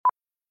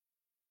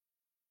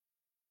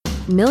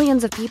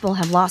Millions of people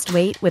have lost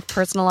weight with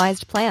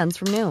personalized plans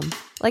from Noom.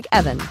 Like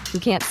Evan, who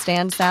can't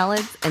stand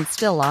salads and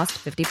still lost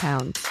 50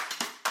 pounds.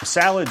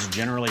 Salads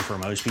generally for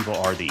most people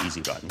are the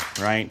easy button,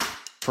 right?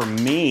 For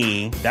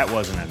me, that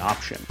wasn't an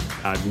option.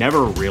 I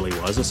never really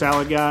was a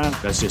salad guy.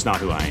 That's just not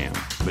who I am.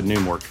 But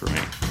Noom worked for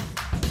me.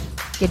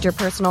 Get your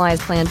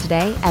personalized plan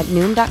today at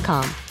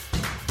Noom.com.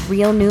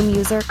 Real Noom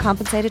user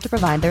compensated to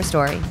provide their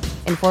story.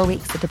 In 4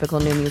 weeks, the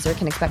typical Noom user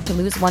can expect to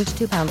lose 1 to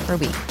 2 pounds per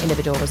week.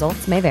 Individual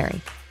results may vary.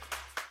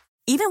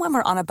 Even when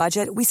we're on a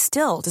budget, we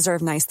still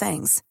deserve nice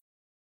things.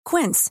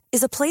 Quince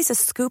is a place to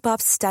scoop up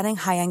stunning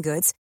high-end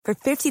goods for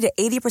 50 to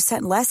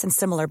 80% less than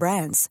similar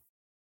brands.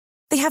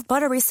 They have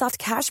buttery soft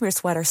cashmere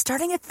sweaters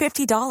starting at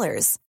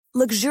 $50,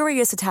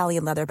 luxurious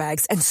Italian leather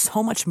bags, and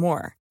so much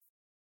more.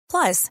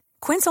 Plus,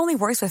 Quince only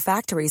works with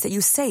factories that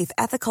use safe,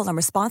 ethical, and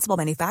responsible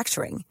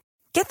manufacturing.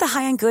 Get the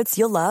high-end goods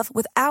you'll love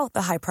without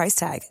the high price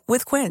tag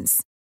with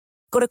Quince.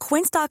 Go to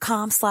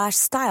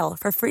quince.com/style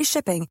for free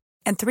shipping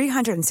and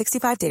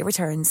 365-day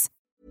returns.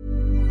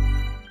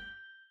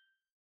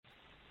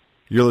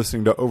 You're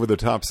listening to Over the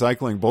Top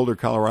Cycling, Boulder,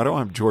 Colorado.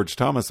 I'm George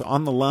Thomas,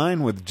 on the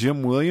line with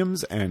Jim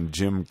Williams and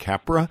Jim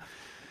Capra.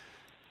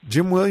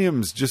 Jim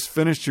Williams, just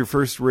finished your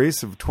first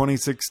race of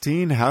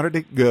 2016. How did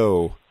it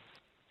go?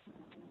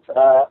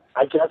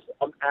 I guess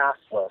I'm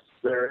assless.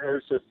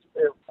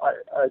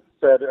 I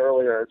said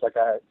earlier, it's like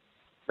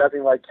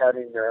nothing like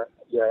having your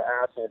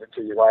ass handed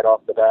to you right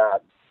off the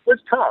bat. It was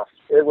tough.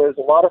 It was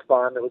a lot of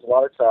fun. It was a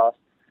lot of tough.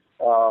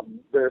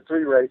 There are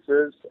 3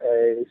 races: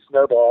 a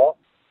snowball,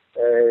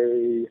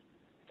 a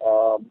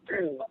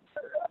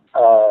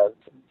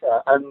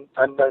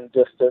unknown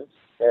distance,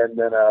 and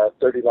then a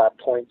 30-lap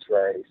points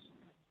race.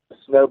 The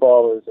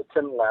snowball is a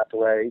 10-lap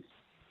race,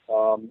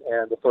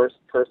 and the first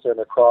person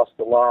across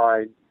the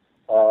line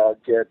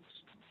gets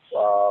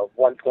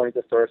 1 point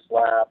the first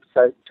lap,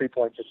 2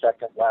 points the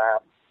second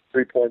lap,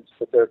 3 points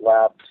the third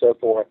lap, so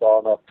forth,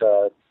 on up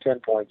to 10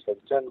 points for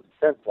the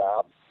 10th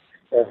lap.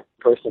 And the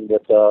person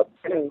with the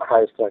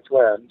highest points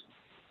wins.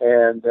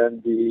 And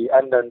then the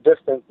unknown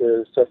distance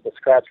is just a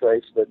scratch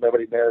race that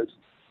nobody knows,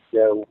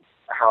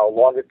 how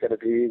long it's going to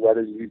be.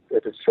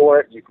 If it's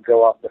short, you can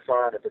go off the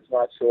front. If it's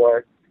not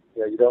short,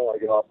 you don't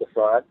want to go off the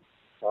front.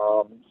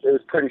 It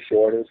was pretty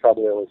short. It was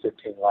probably only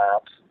 15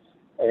 laps.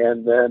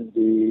 And then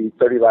the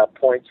 30-lap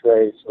points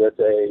race with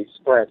a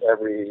sprint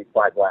every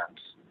 5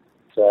 laps.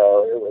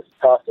 So it was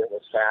tough. It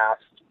was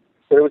fast.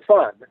 But it was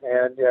fun.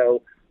 And,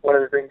 one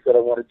of the things that I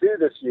want to do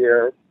this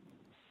year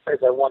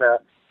is I want to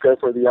go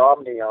for the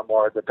Omnium,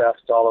 or the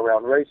best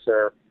all-around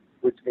racer,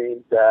 which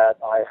means that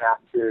I have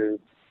to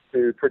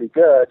do pretty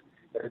good.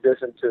 In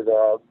addition to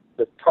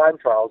the time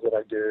trials that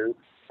I do,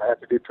 I have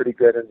to do pretty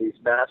good in these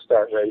mass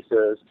start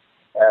races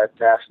at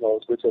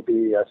Nationals, which will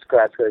be a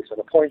scratch race and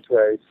a points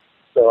race.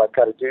 So I've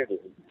got to do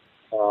these,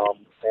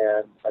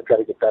 and I've got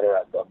to get better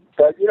at them.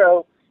 But,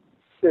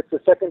 it's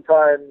the second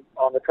time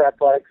on the track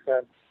bike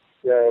since,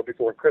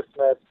 before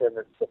Christmas, and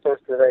it's the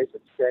first race.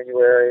 It's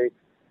January.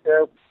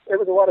 It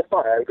was a lot of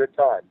fun. I had a good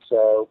time.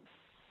 So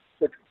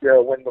it's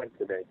a win-win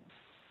for me.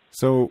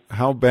 So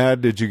how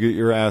bad did you get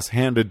your ass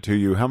handed to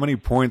you? How many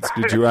points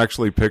did you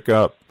actually pick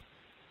up?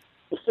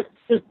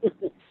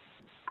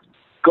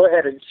 Go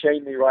ahead and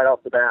shame me right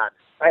off the bat.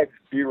 I had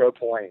 0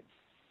 points.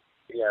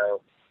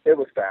 It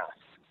was fast.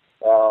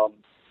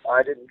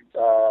 I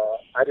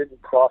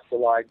didn't cross the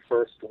line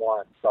first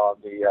once on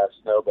the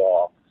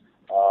snowball.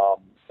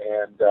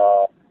 And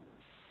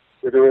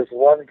there was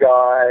one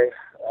guy,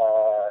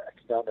 I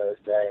don't know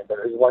his name, but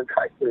there was one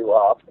guy who threw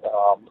up.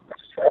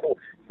 So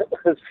it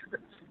was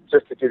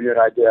just to give you an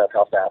idea of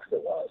how fast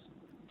it was.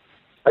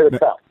 It was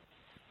tough.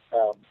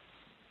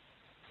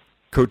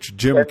 Coach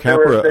Jim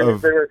Capra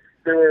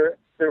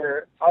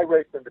I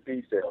raced in the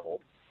B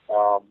field,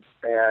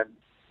 and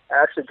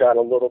actually got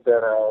a little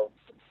bit of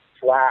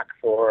flack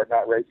for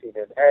not racing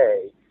in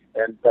A,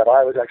 but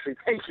I was actually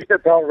thinking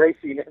about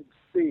racing in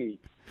C.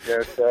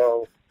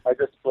 So I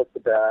just split the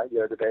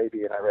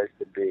baby, and I raced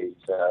in B.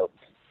 So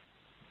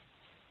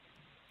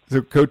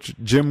Coach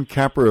Jim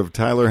Capra of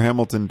Tyler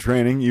Hamilton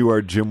Training, you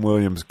are Jim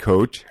Williams'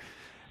 coach.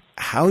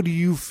 How do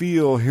you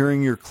feel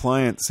hearing your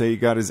client say he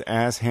got his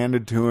ass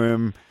handed to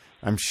him?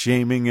 I'm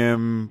shaming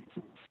him.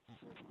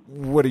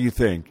 What do you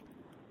think?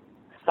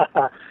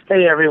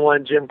 Hey,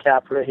 everyone, Jim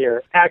Capra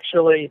here.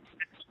 Actually,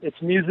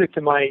 it's music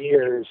to my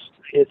ears.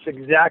 It's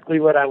exactly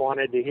what I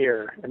wanted to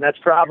hear, and that's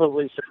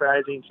probably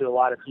surprising to a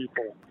lot of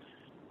people.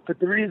 But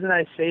the reason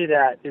I say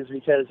that is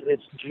because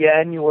it's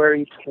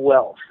January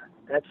 12th.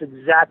 That's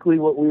exactly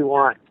what we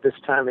want this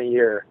time of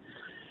year.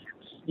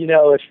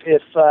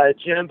 If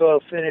Jimbo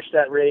finished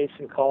that race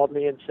and called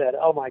me and said,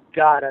 "Oh my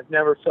God, I've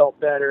never felt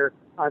better.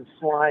 I'm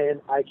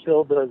flying. I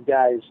killed those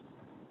guys,"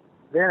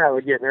 then I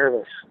would get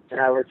nervous and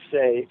I would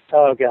say,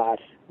 "Oh God,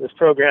 this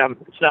program,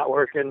 it's not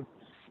working.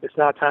 It's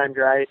not timed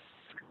right.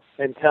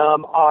 And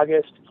come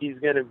August, he's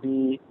going to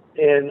be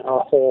in a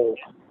hole."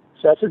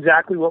 So that's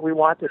exactly what we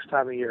want this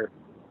time of year.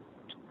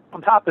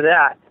 On top of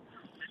that,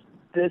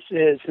 this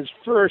is his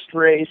first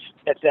race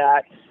at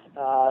that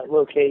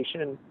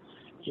location.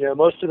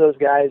 Most of those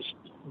guys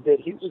that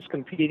he was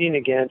competing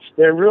against,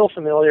 they're real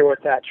familiar with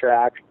that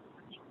track.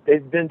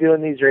 They've been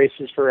doing these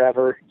races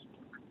forever.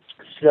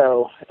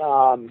 So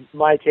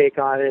my take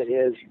on it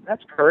is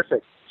that's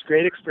perfect. It's a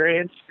great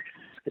experience.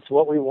 It's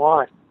what we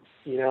want.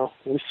 You know,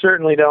 we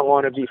certainly don't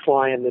want to be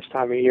flying this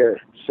time of year.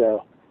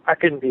 So I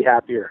couldn't be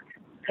happier.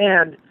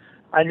 And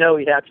I know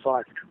he had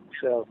fun.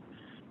 So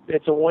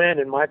it's a win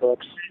in my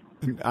books.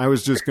 I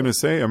was just going to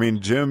say, I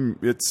mean, Jim,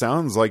 it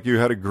sounds like you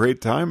had a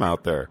great time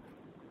out there.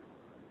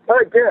 Oh,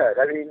 I did.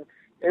 I mean,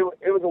 it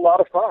was a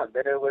lot of fun,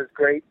 and it was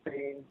great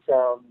seeing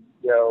some,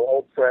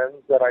 old friends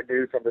that I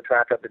knew from the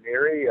track up in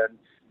Erie, and,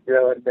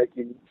 and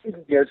making,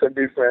 some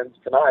new friends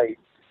tonight.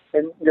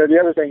 And, the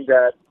other thing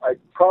that I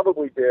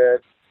probably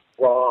did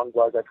wrong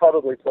was I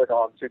probably put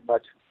on too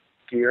much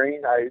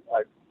gearing. I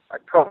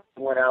probably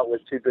went out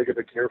with too big of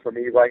a gear for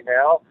me right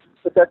now,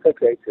 but that's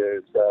okay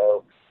too.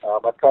 So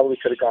I probably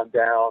could have gone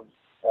down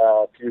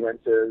a few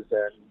inches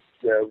and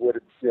would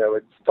have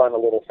it's spun a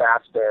little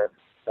faster.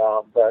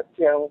 But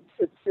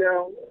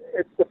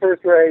it's the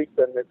first race,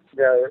 and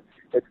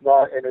it's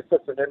not, and it's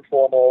just an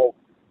informal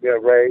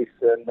race,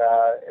 and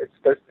it's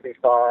supposed to be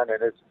fun,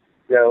 and it's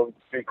to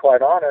be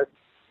quite honest,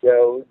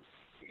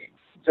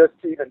 just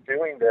even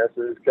doing this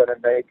is going to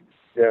make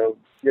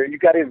you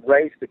got to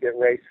race to get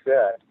race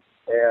fit,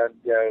 and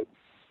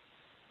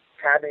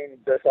having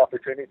this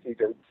opportunity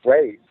to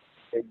race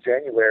in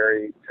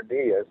January to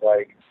me is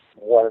like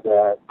one of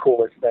the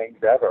coolest things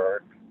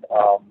ever.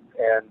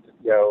 And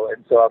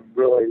so I'm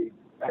really,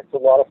 it's a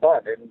lot of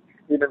fun. And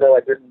even though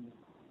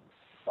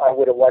I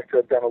would have liked to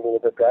have done a little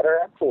bit better,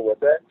 I'm cool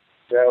with it.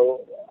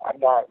 I'm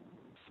not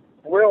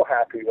real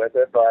happy with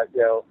it, but,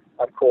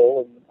 I'm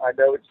cool. And I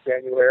know it's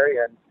January,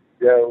 and,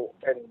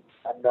 and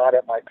I'm not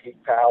at my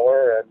peak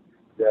power. And,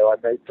 I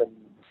made some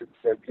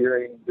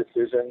gearing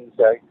decisions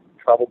that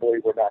probably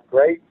were not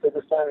great for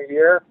this time of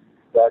year.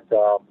 But,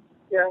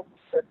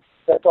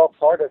 that's all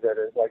part of it,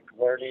 is like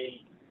learning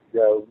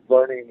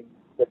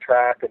the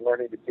track and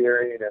learning the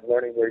gearing and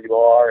learning where you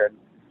are, and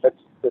that's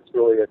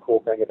really a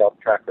cool thing about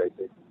track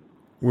racing.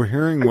 We're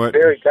hearing it's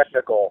very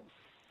technical.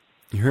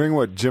 Hearing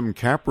what Jim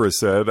Capra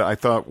said, I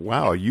thought,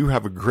 wow, you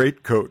have a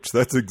great coach.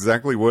 That's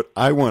exactly what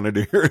I wanted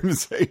to hear him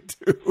say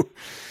too.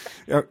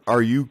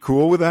 Are you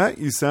cool with that?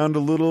 You sound a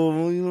little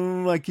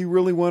like you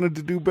really wanted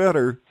to do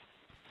better.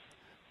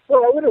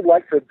 Well, I would have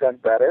liked to have done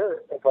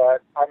better,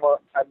 but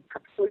I'm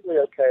completely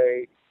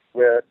okay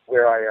with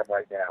where I am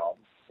right now.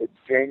 It's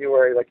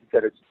January, like you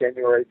said, it's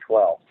January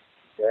 12th.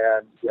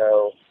 And,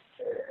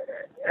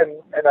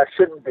 and I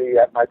shouldn't be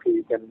at my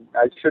peak, and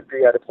I should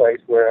be at a place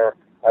where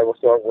I will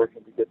start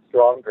working to get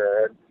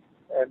stronger.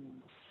 And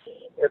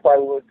if I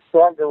was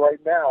stronger right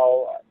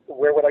now,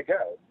 where would I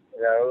go?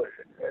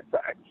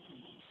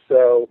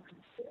 So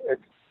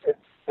it's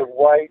the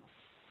right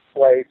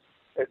place.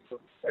 It's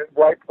the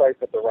right place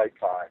at the right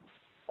time.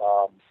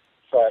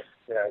 But,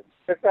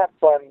 it's not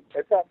fun.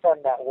 It's not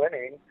fun not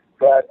winning.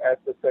 But at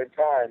the same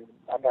time,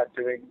 I'm not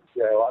doing,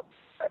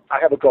 I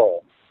have a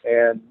goal.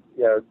 And,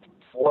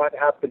 what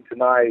happened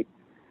tonight,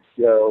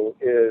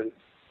 is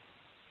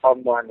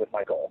online with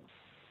my goal.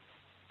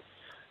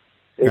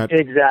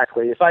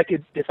 Exactly. If I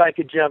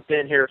could jump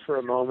in here for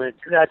a moment,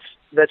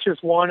 that's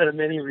just one of the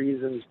many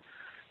reasons,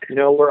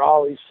 we're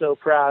always so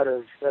proud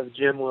of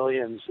Jim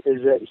Williams,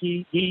 is that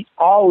he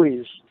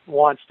always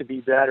wants to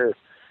be better.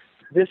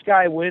 This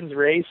guy wins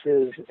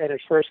races, and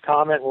his first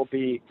comment will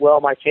be, well,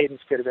 my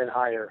cadence could have been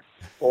higher,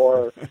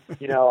 or,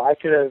 I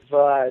could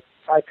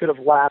have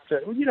lapped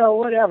it,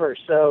 whatever.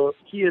 So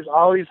he is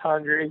always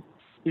hungry.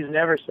 He's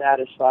never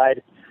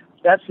satisfied.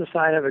 That's the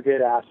sign of a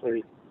good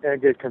athlete and a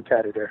good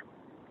competitor.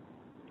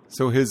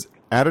 So his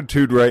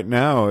attitude right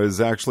now is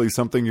actually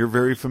something you're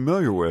very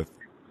familiar with.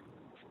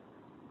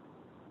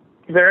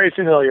 Very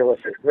familiar with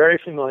it. Very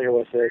familiar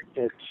with it.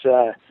 It's,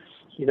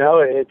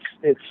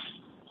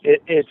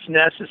 it's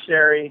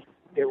necessary.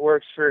 It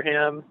works for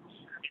him.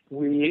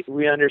 We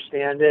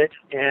understand it.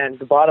 And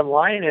the bottom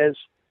line is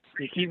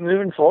you keep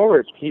moving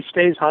forward. He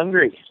stays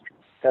hungry.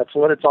 That's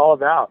what it's all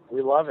about.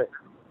 We love it.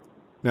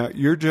 Now,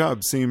 your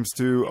job seems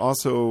to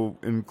also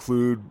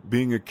include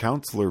being a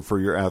counselor for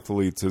your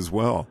athletes as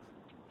well.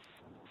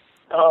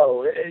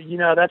 Oh,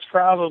 that's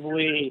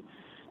probably,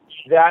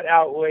 that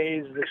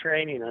outweighs the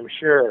training, I'm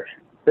sure.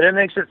 But it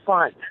makes it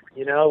fun.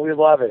 We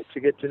love it to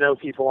get to know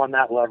people on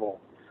that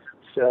level.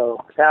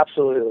 So,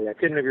 absolutely. I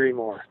couldn't agree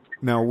more.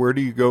 Now, where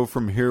do you go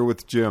from here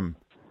with Jim?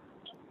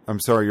 I'm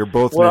sorry, you're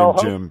both named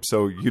Jim,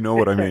 so you know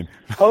what I mean.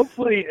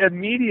 Hopefully,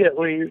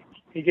 immediately,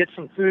 he gets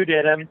some food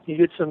in him. He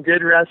gets some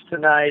good rest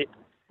tonight,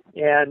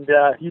 and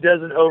he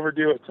doesn't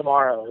overdo it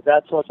tomorrow.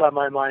 That's what's on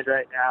my mind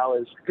right now,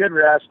 is good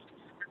rest,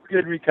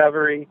 good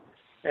recovery,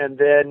 and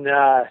then,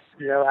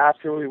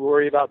 after we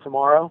worry about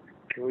tomorrow,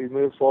 we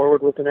move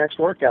forward with the next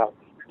workout.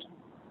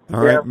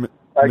 All right.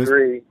 I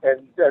agree.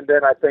 And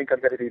then I think I'm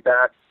going to be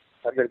back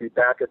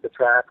at the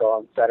track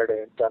on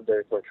Saturday and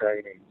Sunday for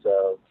training.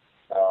 So,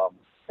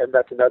 and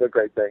that's another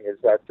great thing, is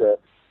that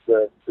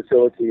the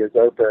facility is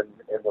open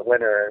in the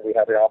winter, and we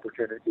have the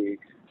opportunity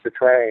to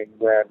train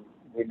when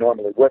we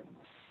normally wouldn't.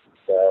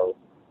 So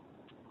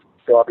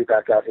so I'll be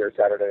back out here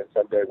Saturday and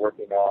Sunday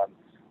working on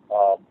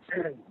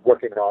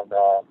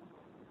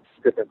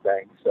different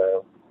things.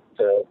 So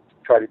to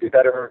try to do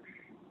better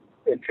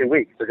in 2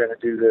 weeks, they're going to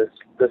do this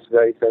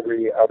race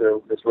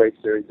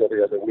series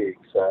every other week.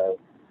 So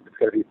it's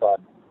going to be fun.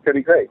 It's going to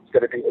be great.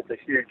 It's a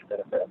huge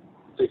benefit.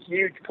 It's a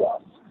huge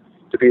plus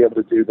to be able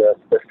to do this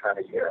time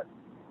of year.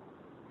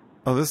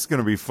 Oh, this is going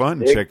to be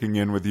fun checking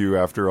in with you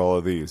after all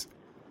of these.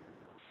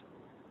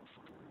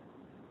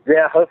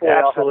 Yeah, hopefully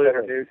Absolutely. I'll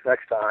have better news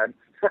next time.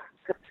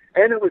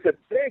 And it was a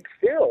big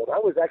field. I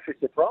was actually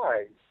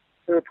surprised.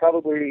 There were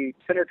probably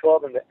 10 or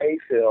 12 in the A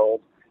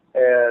field,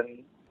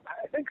 and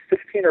I think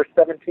 16 or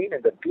 17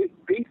 in the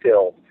B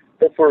field.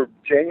 But for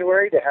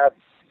January to have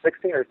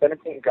 16 or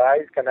 17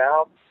 guys come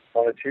out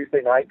on a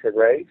Tuesday night to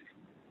race,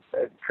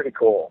 it's pretty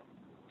cool.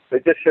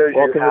 It just shows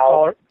you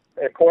how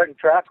important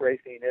track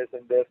racing is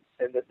in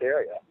this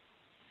area.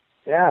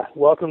 Yeah,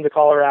 welcome to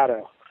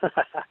Colorado.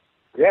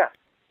 Yeah,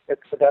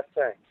 it's the best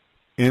thing.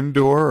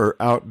 Indoor or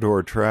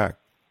outdoor track?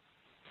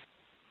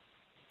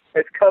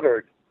 It's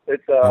covered.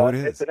 It's it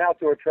is. It's an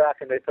outdoor track,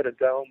 and they put a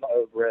dome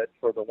over it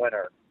for the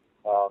winter.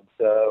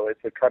 So it's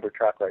a covered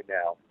track right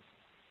now.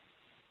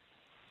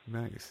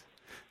 Nice.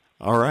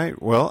 All right.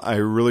 Well, I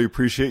really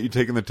appreciate you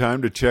taking the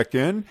time to check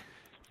in.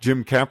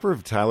 Jim Capper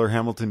of Tyler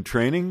Hamilton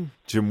Training.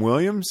 Jim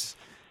Williams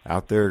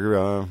out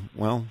there,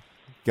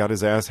 got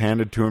his ass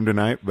handed to him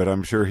tonight, but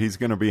I'm sure he's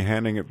going to be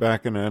handing it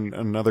back in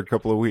another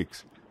couple of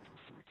weeks.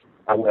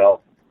 I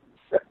will.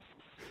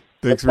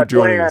 Thanks for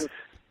joining us.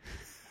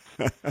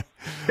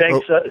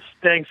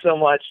 Thanks so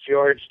much,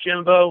 George.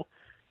 Jimbo,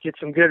 get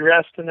some good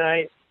rest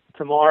tonight,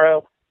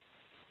 tomorrow.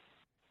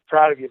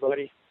 Proud of you,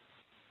 buddy.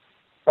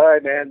 All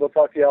right, man. We'll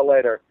talk to y'all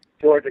later.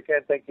 George, I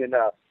can't thank you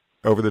enough.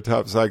 Over the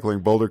Top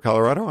Cycling, Boulder,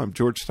 Colorado, I'm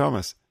George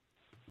Thomas.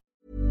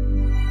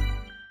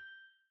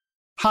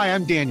 Hi,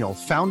 I'm Daniel,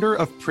 founder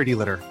of Pretty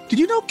Litter. Did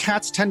you know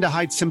cats tend to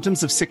hide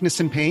symptoms of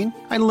sickness and pain?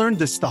 I learned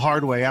this the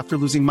hard way after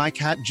losing my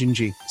cat,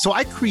 Gingy. So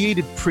I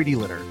created Pretty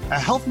Litter, a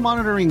health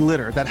monitoring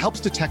litter that helps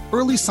detect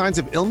early signs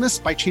of illness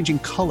by changing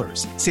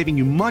colors, saving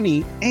you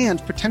money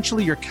and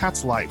potentially your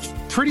cat's life.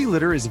 Pretty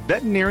Litter is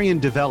veterinarian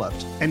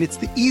developed, and it's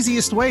the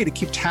easiest way to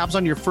keep tabs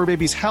on your fur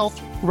baby's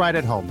health right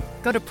at home.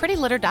 Go to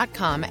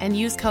prettylitter.com and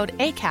use code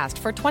ACAST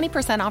for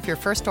 20% off your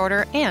first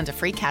order and a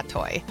free cat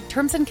toy.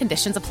 Terms and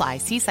conditions apply.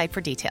 See site for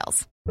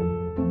details.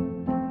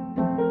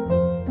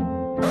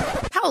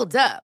 Hold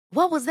up.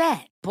 What was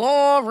that?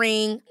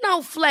 Boring.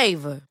 No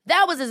flavor.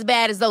 That was as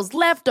bad as those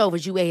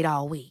leftovers you ate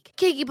all week.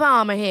 Keke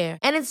Palmer here,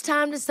 and it's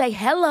time to say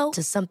hello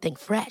to something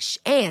fresh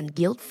and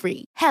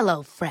guilt-free.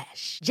 Hello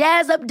Fresh.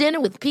 Jazz up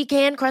dinner with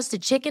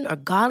pecan-crusted chicken or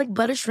garlic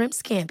butter shrimp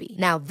scampi.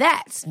 Now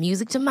that's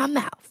music to my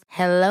mouth.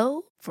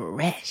 Hello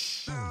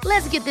Fresh.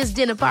 Let's get this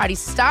dinner party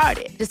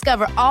started.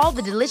 Discover all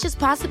the delicious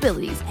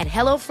possibilities at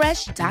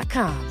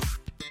HelloFresh.com.